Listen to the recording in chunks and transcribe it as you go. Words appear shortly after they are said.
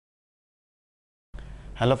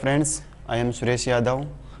Hello friends, I am Suresh Yadav,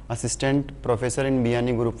 Assistant Professor in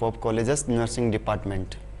B.Sc Group of Colleges Nursing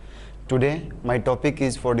Department. Today my topic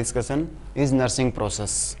is for discussion is nursing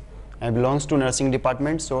process. I belongs to nursing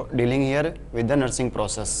department, so dealing here with the nursing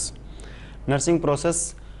process. Nursing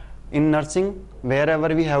process, in nursing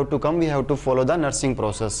wherever we have to come, we have to follow the nursing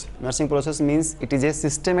process. Nursing process means it is a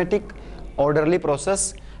systematic orderly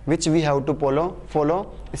process which we have to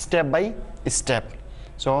follow step by step.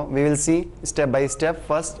 So we will see step by step,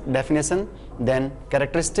 first definition, then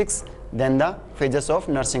characteristics, then the phases of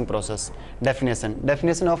nursing process.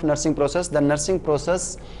 Definition of nursing process. The nursing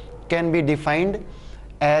process can be defined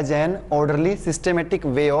as an orderly systematic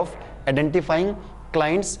way of identifying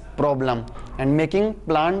clients' problem and making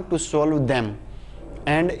plan to solve them,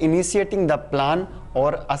 and initiating the plan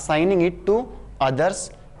or assigning it to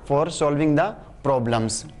others for solving the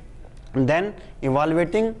problems, then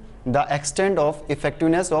evaluating the extent of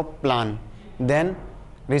effectiveness of plan, then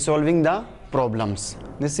resolving the problems.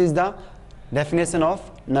 This is the definition of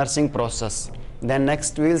nursing process. Then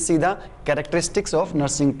next we will see the characteristics of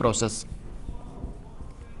nursing process.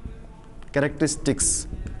 Characteristics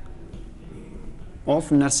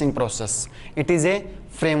of nursing process. It is a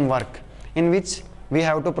framework in which we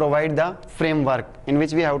have to provide the framework in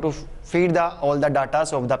which we have to feed all the data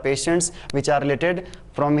of the patients which are related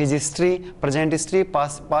from his history, present history,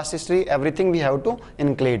 past history, everything we have to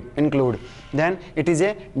include. Then it is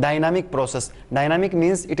a dynamic process. Dynamic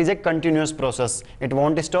means it is a continuous process. It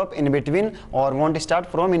won't stop in between or won't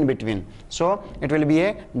start from in between. So it will be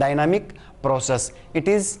a dynamic process. It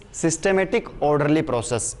is systematic orderly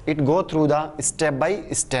process. It go through the step by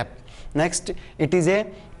step. Next, it is a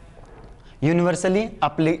universally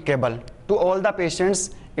applicable to all the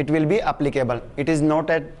patients. It will be applicable. It is not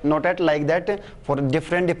at like that for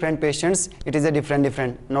different patients. It is a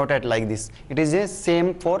different, not at like this. It is a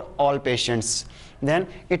same for all patients. Then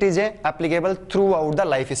it is a applicable throughout the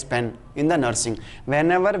lifespan in the nursing.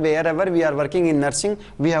 Wherever we are working in nursing,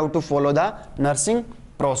 we have to follow the nursing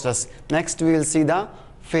process. Next we will see the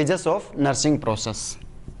phases of nursing process.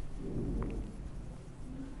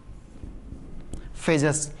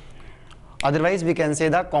 Phases. Otherwise we can say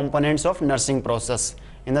the components of nursing process.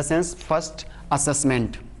 In the sense, first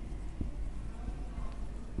assessment,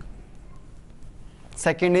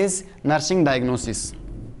 second is nursing diagnosis,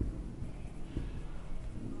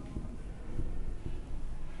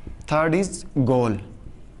 third is goal,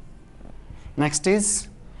 next is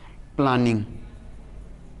planning,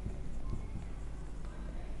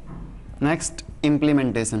 next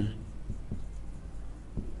implementation,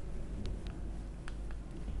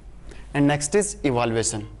 and next is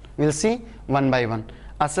evaluation. We will see one by one.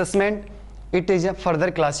 Assessment, it is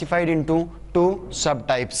further classified into two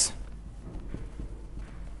subtypes: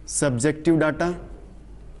 subjective data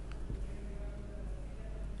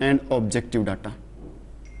and objective data.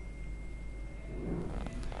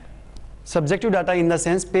 Subjective data in the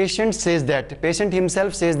sense patient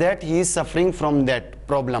himself says that he is suffering from that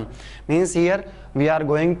problem. Means here we are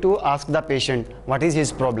going to ask the patient what is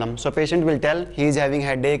his problem. So patient will tell he is having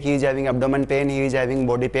headache, he is having abdomen pain, he is having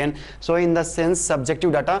body pain. So in the sense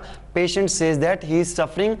subjective data, patient says that he is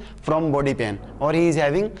suffering from body pain or he is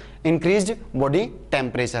having increased body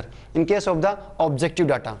temperature. In case of the objective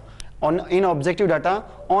data, in objective data,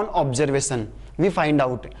 on observation, we find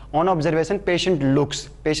out on observation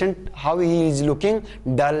patient how he is looking,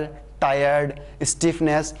 dull, tired,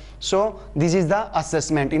 stiffness. So this is the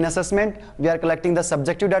assessment. In assessment we are collecting the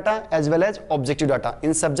subjective data as well as objective data.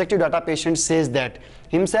 In subjective data, patient says that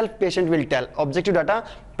himself, patient will tell. Objective data,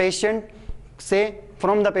 patient say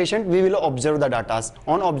from the patient we will observe the data.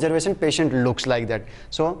 On observation patient looks like that.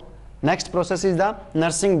 So next process is the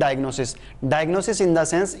nursing diagnosis. Diagnosis in the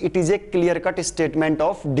sense it is a clear-cut statement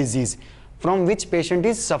of disease from which patient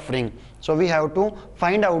is suffering. So we have to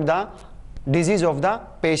find out the disease of the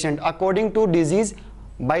patient. According to disease,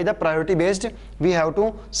 by the priority based, we have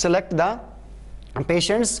to select the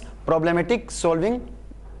patient's problematic solving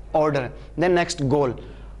order. Then next, goal.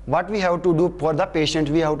 What we have to do for the patient,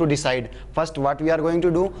 we have to decide first what we are going to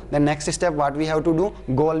do. The next step, what we have to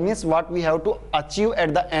do. Goal means what we have to achieve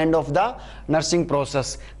at the end of the nursing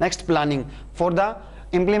process. Next, planning. For the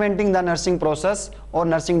implementing the nursing process or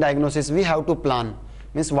nursing diagnosis, we have to plan.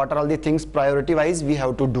 Means what are all the things priority wise we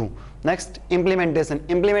have to do. Next, implementation.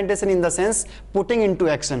 Implementation in the sense putting into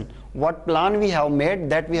action. What plan we have made,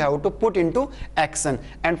 that we have to put into action.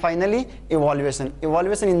 And finally, evaluation.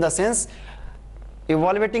 Evaluation in the sense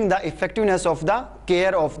evaluating the effectiveness of the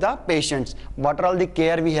care of the patients. What are all the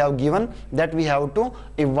care we have given, that we have to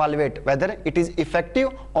evaluate whether it is effective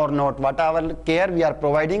or not. Whatever care we are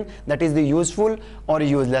providing, that is the useful or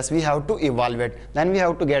useless, we have to evaluate. Then we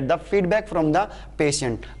have to get the feedback from the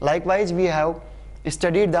patient. Likewise, we have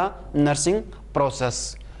studied the nursing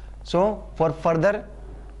process. So for further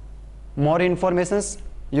more informations,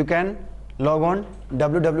 you can log on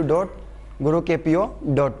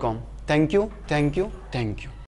www.gurukpo.com. Thank you, thank you, thank you.